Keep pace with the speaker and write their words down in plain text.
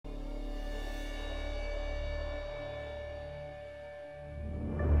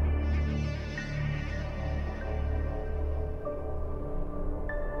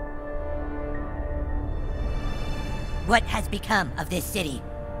What has become of this city?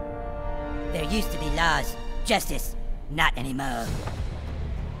 There used to be laws, justice, not anymore.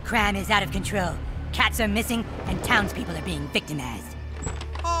 Crime is out of control, cats are missing, and townspeople are being victimized.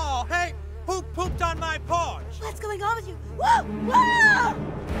 Oh, hey! Who pooped on my porch? What's going on with you? Whoa! Whoa!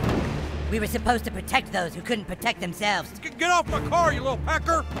 We were supposed to protect those who couldn't protect themselves. Get off my car, you little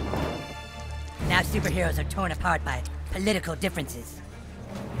pecker! Now superheroes are torn apart by political differences.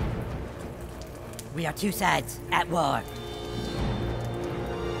 We are two sides at war.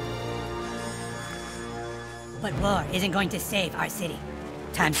 But war isn't going to save our city.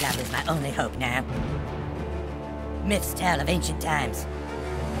 Time travel is my only hope now. Myths tell of ancient times,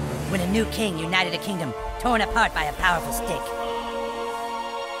 when a new king united a kingdom torn apart by a powerful stick.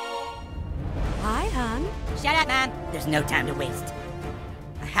 Hi, hon. Shut up, man! There's no time to waste.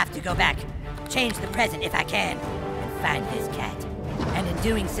 I have to go back, change the present if I can, and find his cat. And in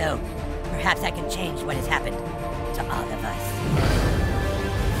doing so, perhaps I can change what has happened to all of us.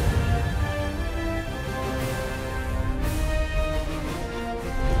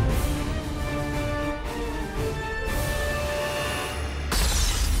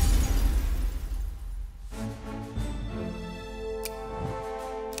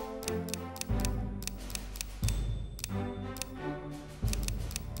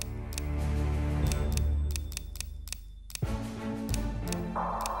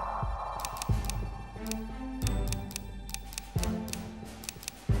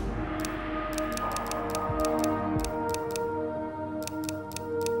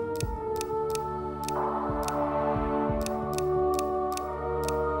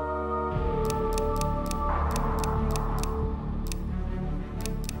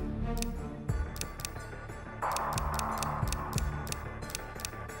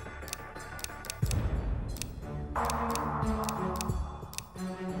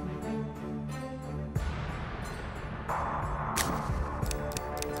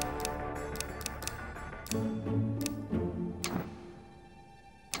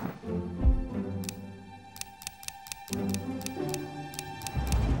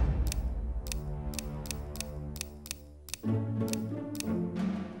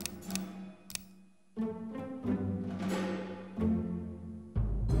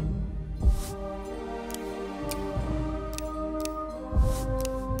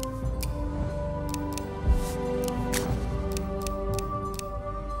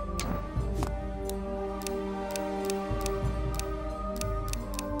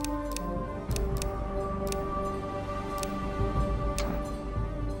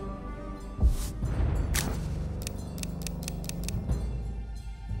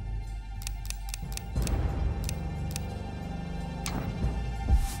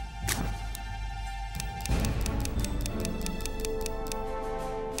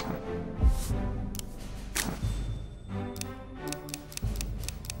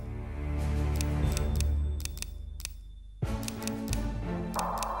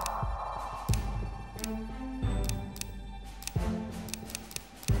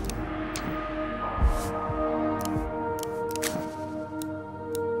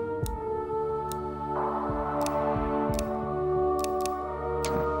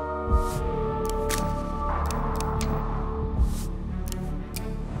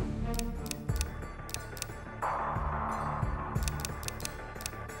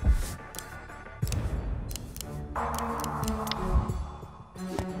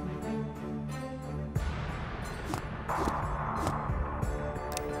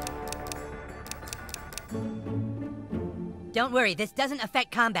 Don't worry, this doesn't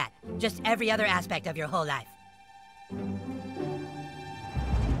affect combat, just every other aspect of your whole life.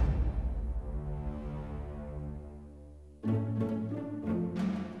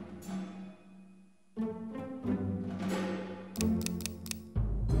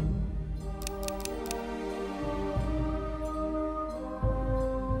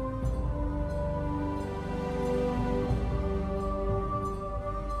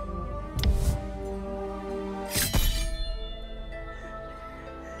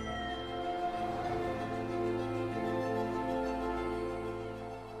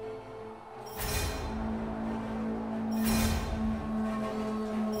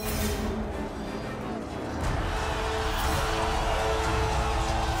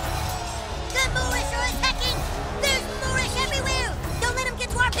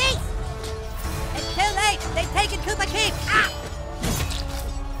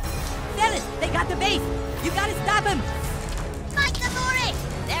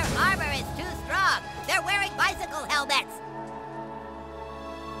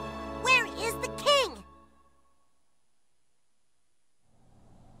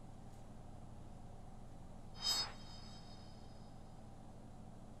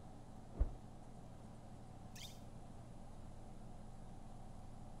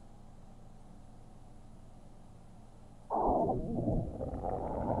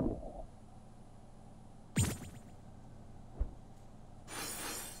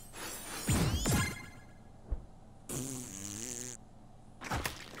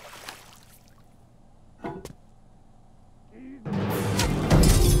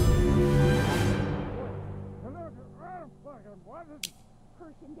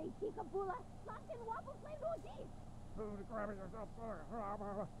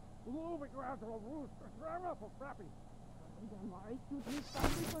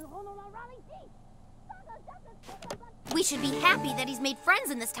 We should be happy that he's made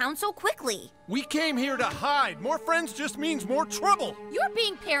friends in this town so quickly. We came here to hide. More friends just means more trouble. You're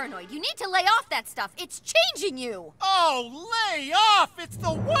being paranoid. You need to lay off that stuff. It's changing you. Oh, lay off! It's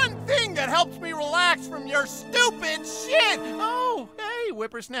the one thing that helps me relax from your stupid shit! Oh, hey,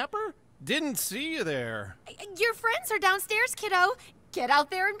 whippersnapper. Didn't see you there. Your friends are downstairs, kiddo. Get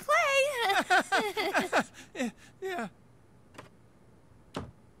out there and play. Yeah.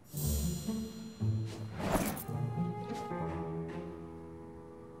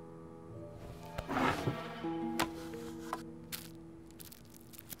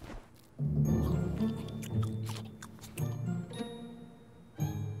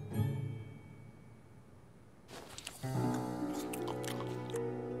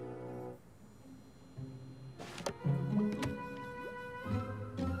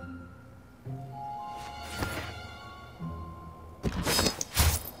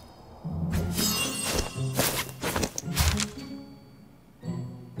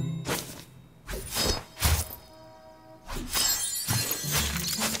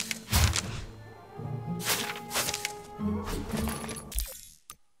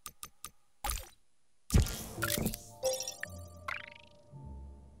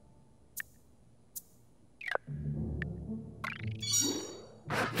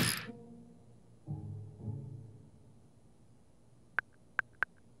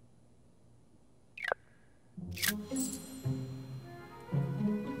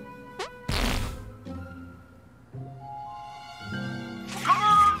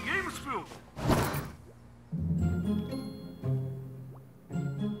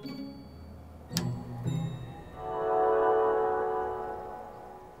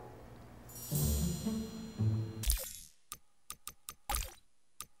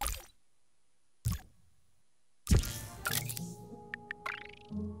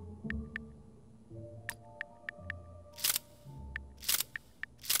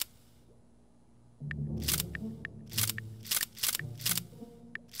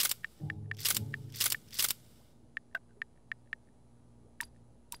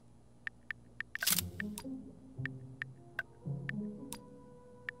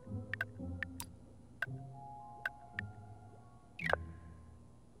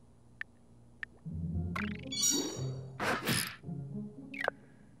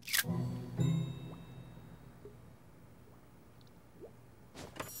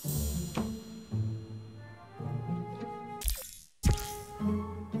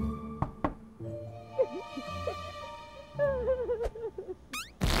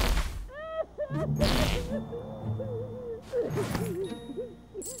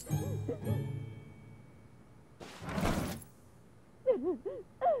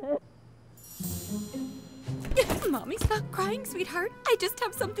 Mommy, stop crying, sweetheart. I just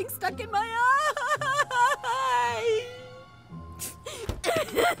have something stuck in my eye.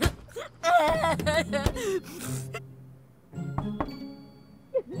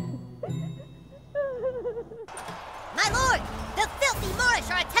 My lord, the filthy Moorish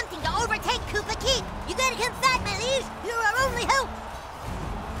are attempting to overtake Kupa Keep. You gotta come back, my liege. You're our only hope.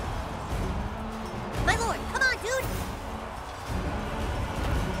 My lord, come on, dude.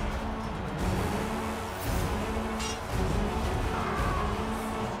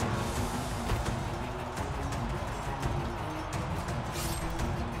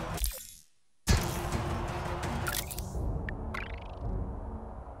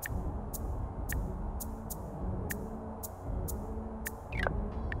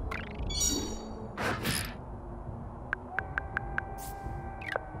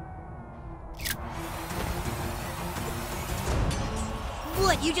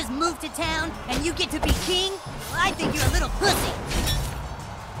 What, you just moved to town and you get to be king? Well, I think you're a little pussy.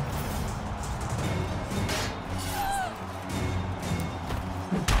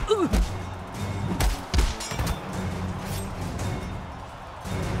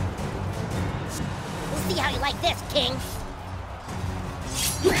 We'll see how you like this, king.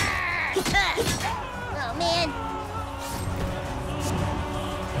 Oh, man.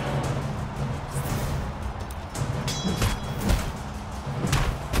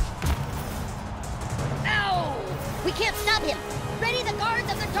 We can't stop him! Ready the guards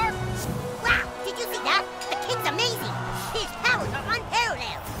of the dark! Wow! Did you see that? The king's amazing! His powers are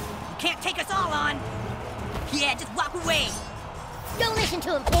unparalleled! You can't take us all on. Yeah, just walk away. Don't listen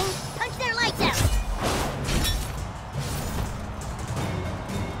to him, King! Punch their lights out!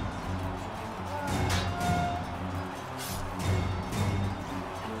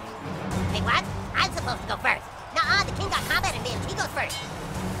 supposed to go first. Nuh-uh, the king got combat advantage. He goes first.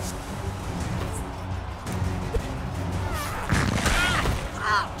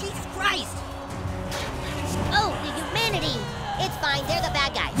 Oh, Jesus Christ! Oh, the humanity! It's fine, they're the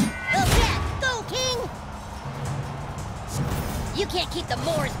bad guys. Oh yeah, go, king! You can't keep the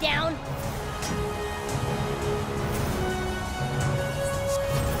Moors down.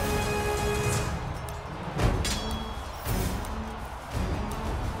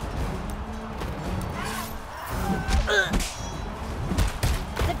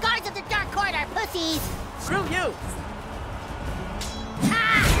 The guards of the Dark Court are pussies! Screw you!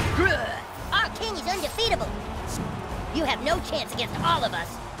 Our king is undefeatable! You have no chance against all of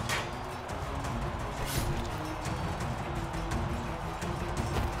us!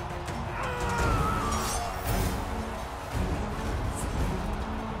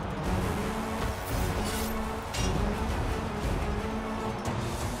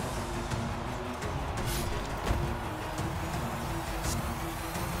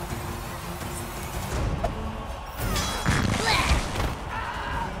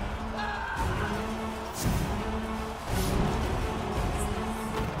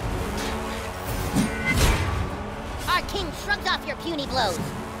 King shrugs off your puny blows.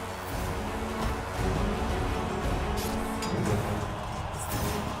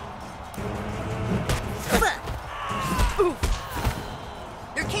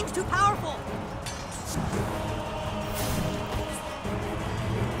 Your king's too powerful!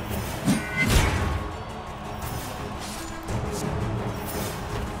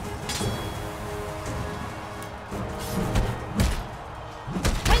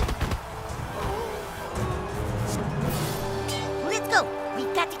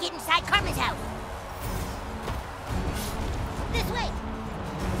 Get inside Carmen's house. This way.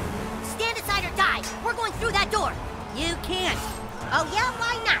 Stand aside or die. We're going through that door. You can't, Oh yeah?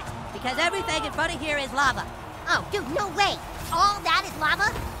 Why not? because everything in front of here is lava. Oh, dude, no way. All that is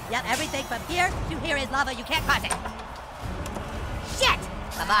lava? Yep, everything from here to here is lava. You can't cross it. Shit!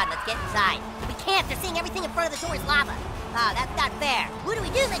 Come on, let's get inside. We can't. They're saying everything in front of the door is lava. Oh, that's not fair. What do we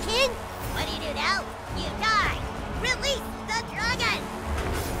do, the king? What do you do now? You die. Release the dragon!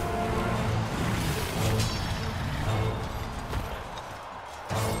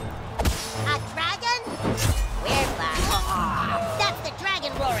 A dragon? Weird laugh. That's the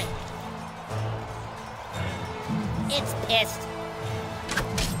dragon roaring. It's pissed.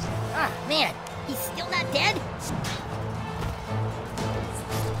 Oh, man. He's still not dead?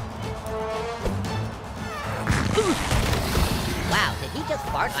 Wow, did he just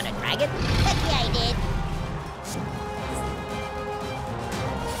fart on a dragon? Heck yeah, he did.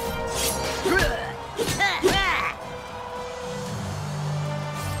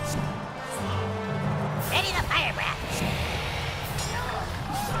 Ready the fire breath.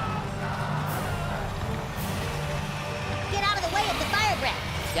 Get out of the way of the fire breath.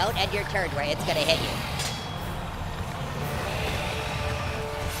 Don't end your turn where it's gonna hit you.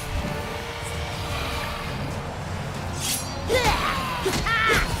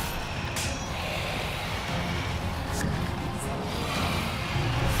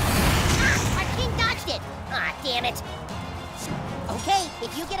 Our king dodged it. Ah, damn it. Okay,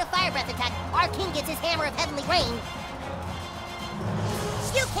 if you get a fire breath attack, our king gets his hammer of heavenly rain.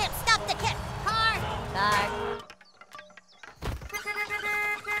 You can't stop the kid. Car.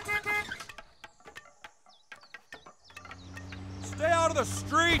 Stay out of the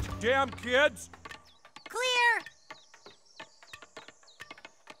street, damn kids! Clear.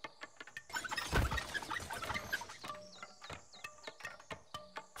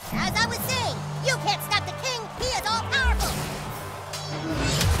 As I was saying, you can't stop the king. He is all powerful.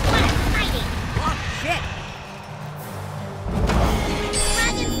 What a fighting! Oh, shit!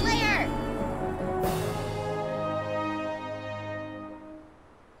 Dragon Slayer!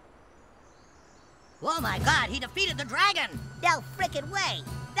 Oh my god, he defeated the dragon! No frickin' way!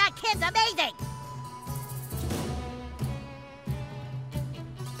 That kid's amazing!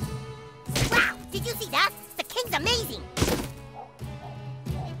 Wow! Did you see that? The king's amazing!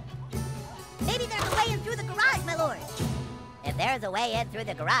 Maybe there's a way in through the garage, my lord. If there's a way in through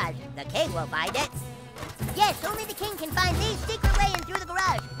the garage, the king will find it. Yes, only the king can find the secret way in through the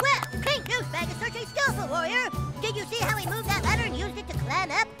garage. Well, King Douchebag is such a skillful warrior. Did you see how he moved that ladder and used it to climb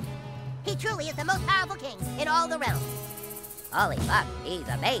up? He truly is the most powerful king in all the realms. Holy fuck, he's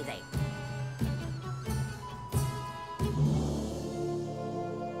amazing.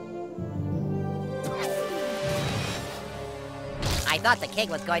 I thought the king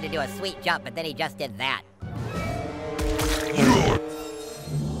was going to do a sweet jump, but then he just did that.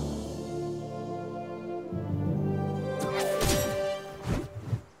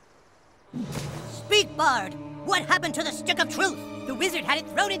 Speak Bard. What happened to the stick of truth? The wizard had it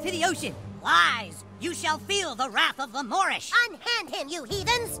thrown into the ocean. Lies! You shall feel the wrath of the Moorish. Unhand him, you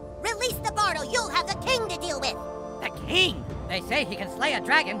heathens! Release the bard or you'll have the king to deal with! The king? They say he can slay a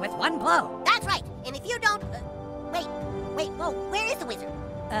dragon with one blow. That's right, and if you don't... whoa, where is the wizard?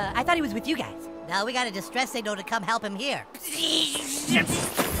 I thought he was with you guys. Now we got a distress signal to come help him here.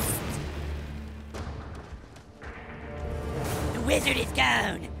 The wizard is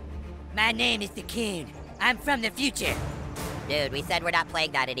gone. My name is the Coon. I'm from the future. Dude, we said we're not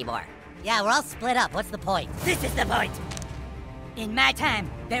playing that anymore. Yeah, we're all split up. What's the point? This is the point. In my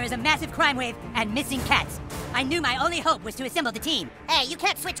time, there is a massive crime wave and missing cats. I knew my only hope was to assemble the team. Hey, you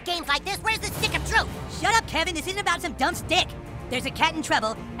can't switch games like this. Where's the stick of truth? Shut up, Kevin. This isn't about some dumb stick. There's a cat in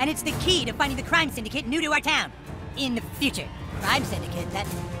trouble, and it's the key to finding the crime syndicate new to our town. In the future. Crime syndicate?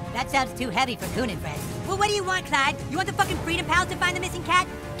 That sounds too heavy for Coon and friends. Well, what do you want, Clyde? You want the fucking Freedom Pals to find the missing cat?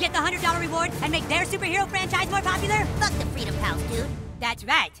 Get the $100 reward and make their superhero franchise more popular? Fuck the Freedom Pals, dude. That's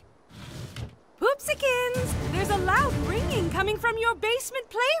right. Poopsikins! There's a loud ringing coming from your basement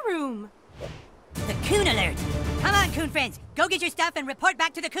playroom. The Coon Alert. Come on, Coon friends. Go get your stuff and report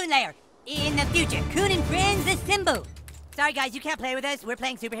back to the Coon Lair. In the future, Coon and friends assemble. Sorry, guys, you can't play with us. We're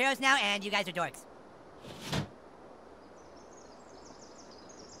playing superheroes now, and you guys are dorks.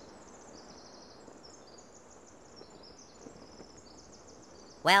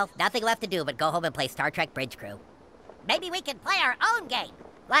 Well, nothing left to do but go home and play Star Trek Bridge Crew. Maybe we can play our own game.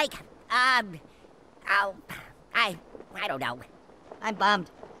 Like, I don't know. I'm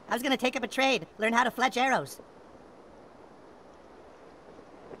bummed. I was gonna take up a trade, learn how to fletch arrows.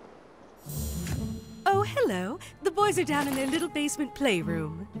 Oh, hello. The boys are down in their little basement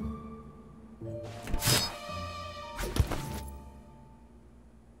playroom.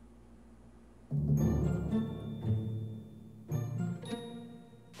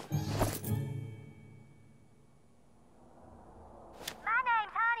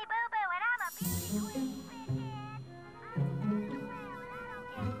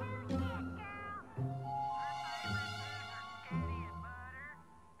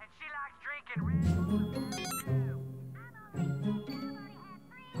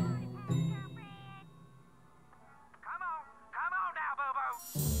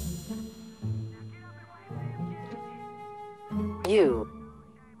 You.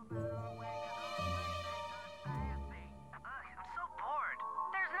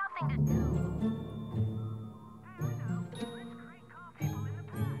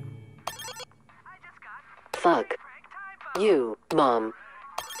 Fuck you, Mom.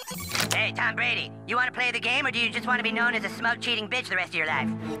 Hey, Tom Brady, you want to play the game, or do you just want to be known as a smug, cheating bitch the rest of your life?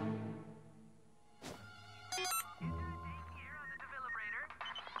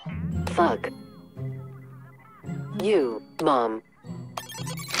 Fuck you, Mom.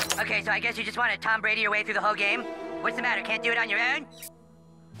 Okay, so I guess you just want to Tom Brady your way through the whole game? What's the matter, can't do it on your own?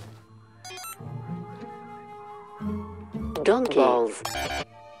 Donkey. Balls.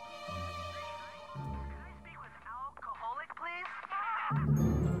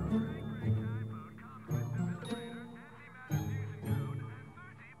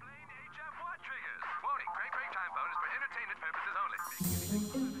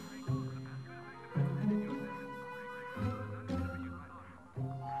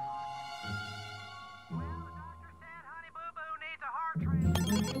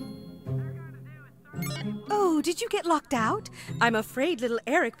 Oh, did you get locked out? I'm afraid little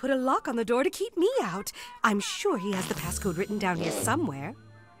Eric put a lock on the door to keep me out. I'm sure he has the passcode written down here somewhere.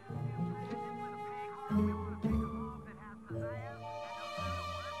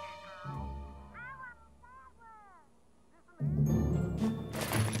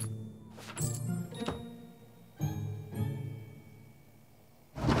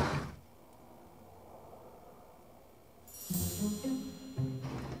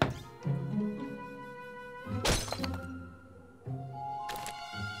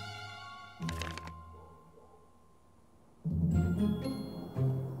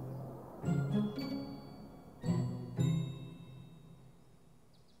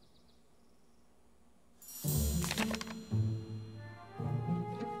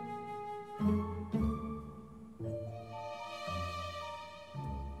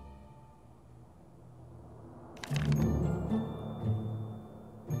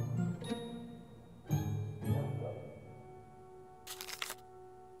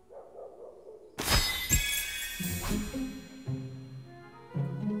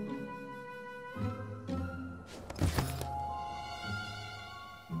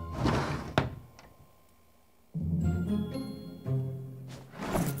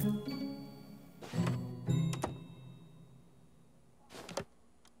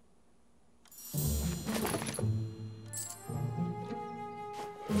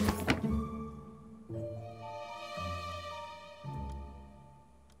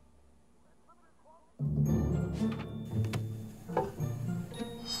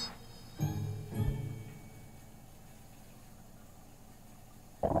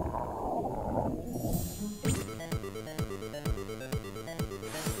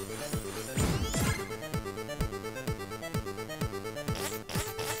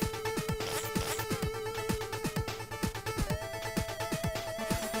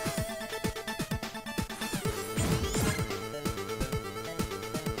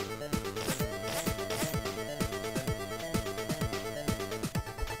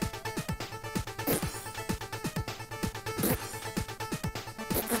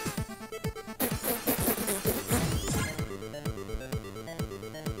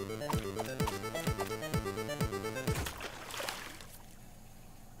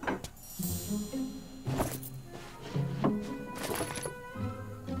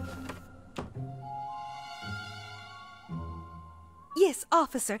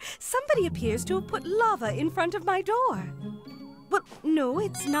 Officer, somebody appears to have put lava in front of my door. Well, no,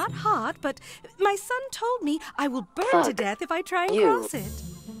 it's not hot, but my son told me I will burn to death if I try and cross it.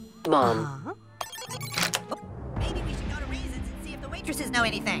 Mom. Maybe we should go to Reasons and see if the waitresses know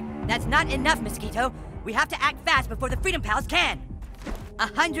anything. That's not enough, Mosquito. We have to act fast before the Freedom Pals can.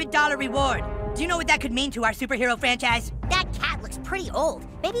 $100 reward. Do you know what that could mean to our superhero franchise? That cat looks pretty old.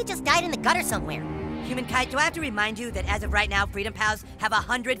 Maybe it just died in the gutter somewhere. Human Kite, do I have to remind you that as of right now, Freedom Pals have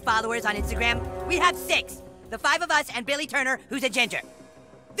 100 followers on Instagram? We have 6. The 5 of us and Billy Turner, who's a ginger.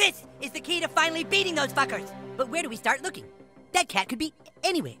 This is the key to finally beating those fuckers. But where do we start looking? That cat could be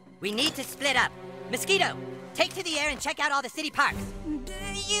anywhere. We need to split up. Mosquito, take to the air and check out all the city parks.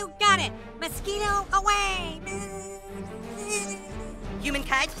 You got it. Mosquito away. Human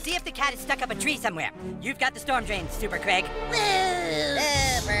Kite, see if the cat is stuck up a tree somewhere. You've got the storm drain, Super Craig.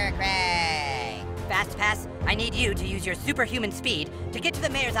 Super Craig. Fast Pass, I need you to use your superhuman speed to get to the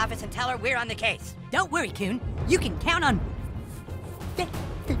mayor's office and tell her we're on the case. Don't worry, Coon. You can count on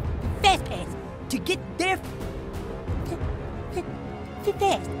Fast Pass to get there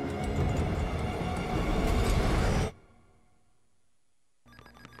fast.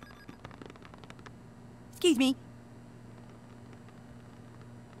 Excuse me.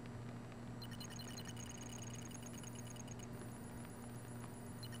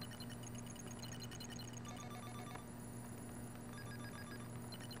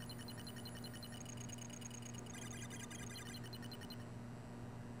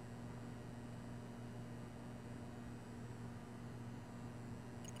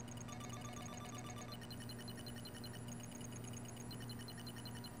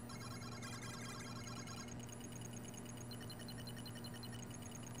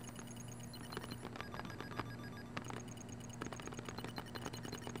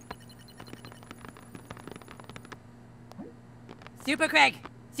 Super Craig!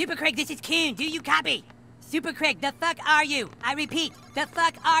 Super Craig, this is Coon. Do you copy? Super Craig, the fuck are you? I repeat, the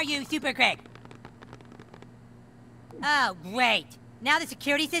fuck are you, Super Craig? Oh, great. Now the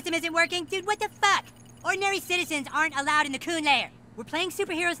security system isn't working? Dude, what the fuck? Ordinary citizens aren't allowed in the Coon lair. We're playing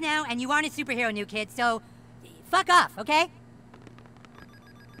superheroes now, and you aren't a superhero, new kid, so fuck off, okay?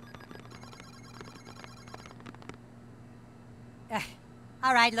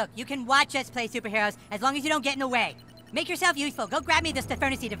 All right, look, you can watch us play superheroes as long as you don't get in the way. Make yourself useful. Go grab me the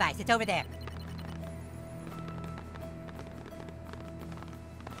Stefernacy device. It's over there.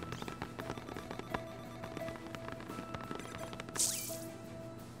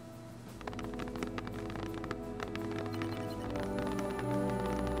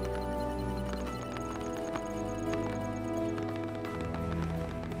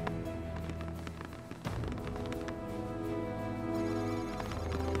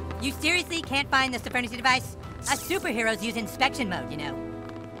 You seriously can't find the Stefernacy device? Us superheroes use inspection mode, you know.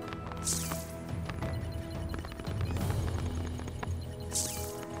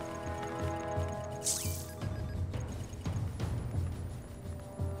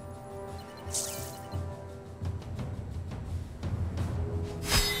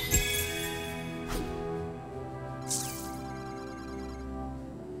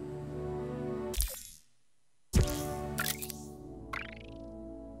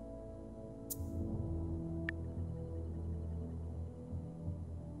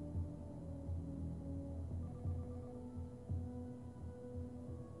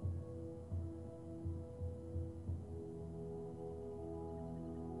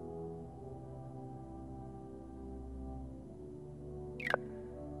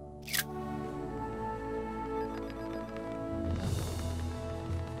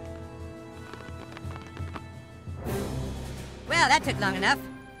 Well, that took long enough.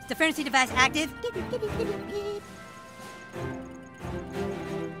 Is the Stefernacy device active?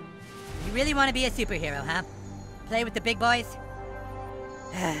 You really want to be a superhero, huh? Play with the big boys?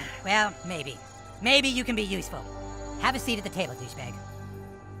 Well, maybe. Maybe you can be useful. Have a seat at the table, douchebag.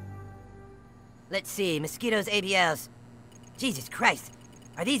 Let's see, Mosquito's ABLs. Jesus Christ.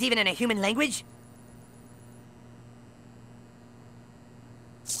 Are these even in a human language?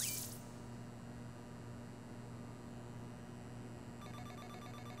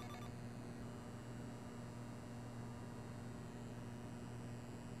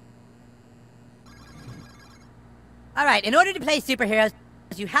 Alright, in order to play superheroes,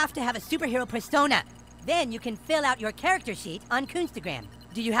 you have to have a superhero persona. Then you can fill out your character sheet on Coonstagram.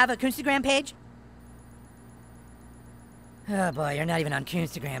 Do you have a Coonstagram page? Oh boy, you're not even on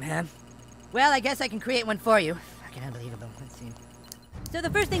Coonstagram, huh? Well, I guess I can create one for you. Fucking unbelievable. Let's see. So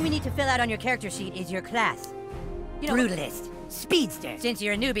the first thing we need to fill out on your character sheet is your class. You know, Brutalist. Speedster. Since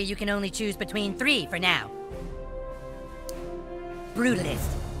you're a newbie, you can only choose between 3 for now. Brutalist.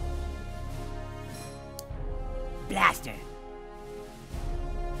 Blaster.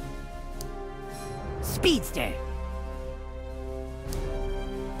 Speedster.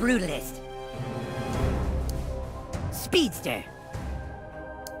 Brutalist. Speedster.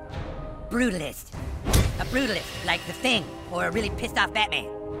 Brutalist. A brutalist, like The Thing, or a really pissed off Batman.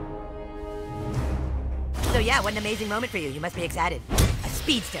 So yeah, what an amazing moment for you. You must be excited. A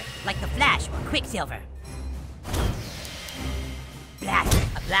speedster, like The Flash or Quicksilver. Blaster,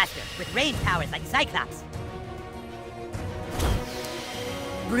 a blaster with range powers like Cyclops.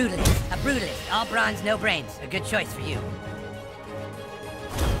 Brutalist, a brutalist, all bronze, no brains. A good choice for you.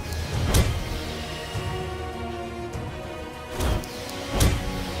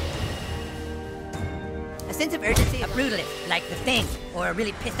 A sense of urgency, a brutalist, like The Thing, or a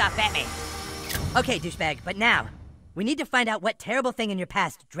really pissed off Batman. Okay, douchebag, but now, we need to find out what terrible thing in your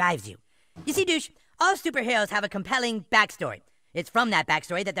past drives you. You see, douche, all superheroes have a compelling backstory. It's from that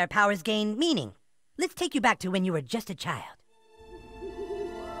backstory that their powers gain meaning. Let's take you back to when you were just a child.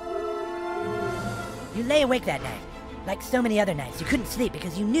 You lay awake that night. Like so many other nights, you couldn't sleep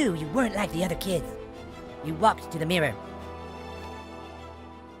because you knew you weren't like the other kids. You walked to the mirror.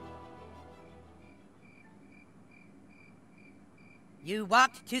 You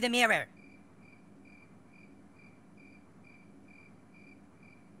walked to the mirror.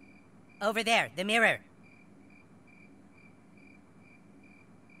 Over there, the mirror.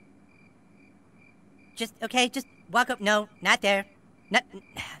 Just walk up. No, not there. Not.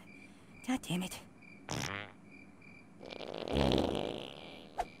 God damn it.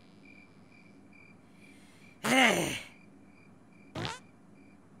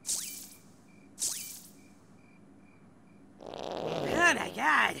 Oh my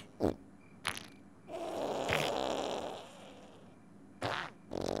God.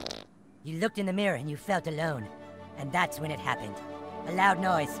 You looked in the mirror and you felt alone. And that's when it happened. A loud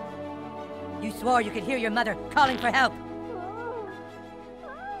noise. You swore you could hear your mother calling for help.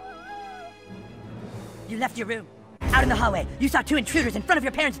 You left your room. Out in the hallway, you saw two intruders in front of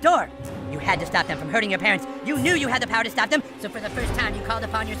your parents' door. You had to stop them from hurting your parents. You knew you had the power to stop them, so for the first time you called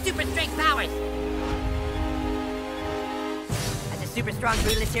upon your super strength powers. As a super strong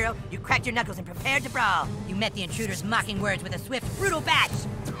brutalist hero, you cracked your knuckles and prepared to brawl. You met the intruders' mocking words with a swift, brutal bash.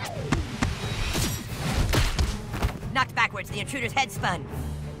 Knocked backwards, the intruder's head spun.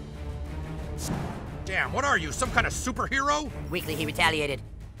 Damn, what are you, some kind of superhero? Weakly, he retaliated.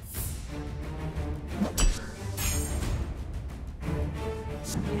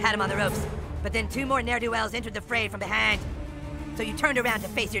 You had him on the ropes, but then two more ne'er-do-wells entered the fray from behind. So you turned around to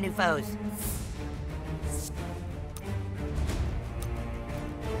face your new foes.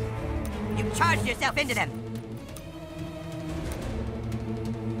 You charged yourself into them.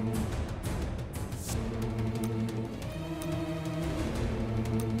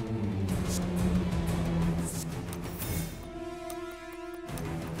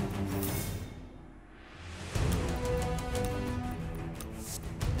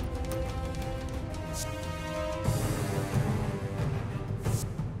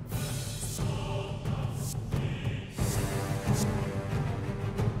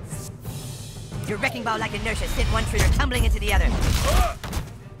 Your wrecking ball like inertia sent one intruder tumbling into the other.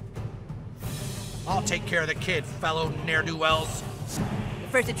 I'll take care of the kid, fellow ne'er-do-wells. The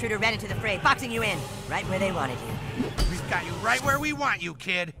first intruder ran into the fray, boxing you in, right where they wanted you. We've got you right where we want you,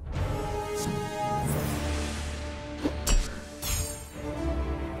 kid.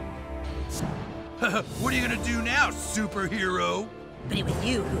 What are you gonna do now, superhero? But it was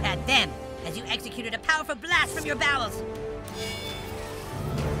you who had them, as you executed a powerful blast from your bowels.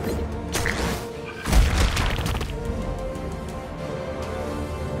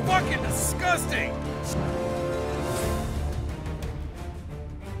 Fucking disgusting!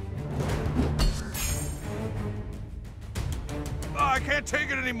 Oh, I can't take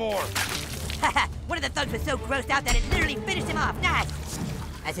it anymore! One of the thugs was so grossed out that it literally finished him off. Nice!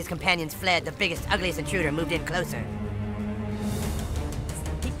 As his companions fled, the biggest, ugliest intruder moved in closer.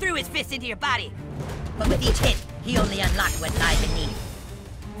 He threw his fist into your body, but with each hit, he only unlocked what lies beneath.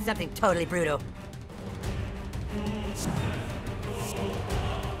 Something totally brutal.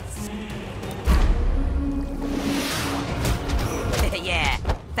 Yeah,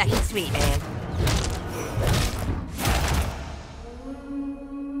 fucking sweet, man.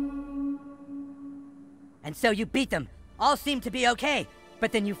 And so you beat them. All seemed to be okay,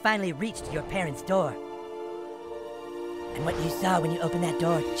 but then you finally reached your parents' door. And what you saw when you opened that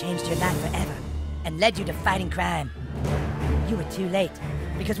door changed your life forever and led you to fighting crime. You were too late,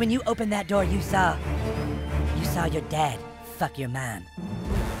 because when you opened that door, you saw your dad fuck your mom.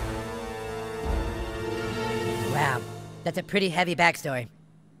 Wow, That's a pretty heavy backstory.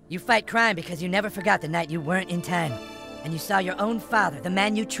 You fight crime because you never forgot the night you weren't in time. And you saw your own father, the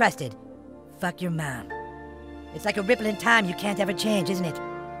man you trusted, fuck your mom. It's like a ripple in time you can't ever change, isn't it?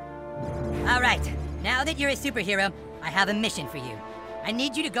 Alright, now that you're a superhero, I have a mission for you. I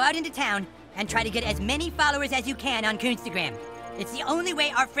need you to go out into town and try to get as many followers as you can on Coonstagram. It's the only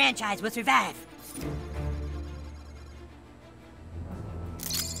way our franchise will survive.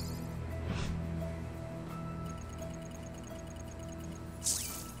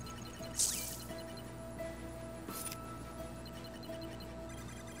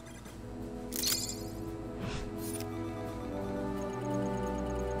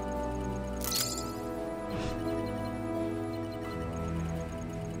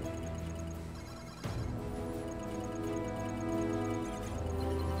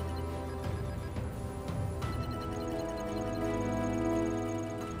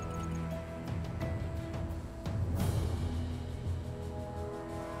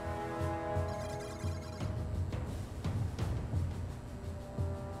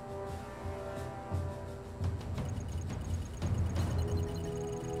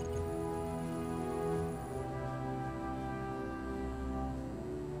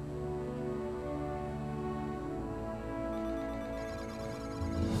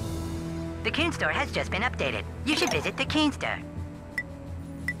 The Coon Store has just been updated. You should visit the Coon Store.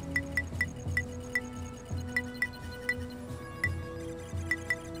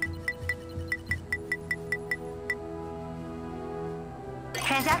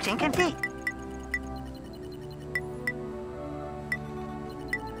 Transaction complete.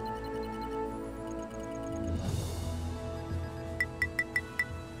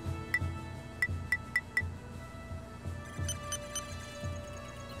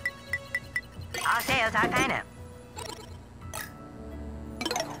 All sales are final.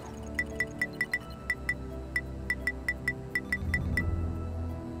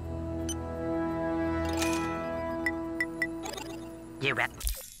 You rep.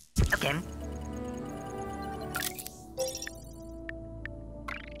 Okay.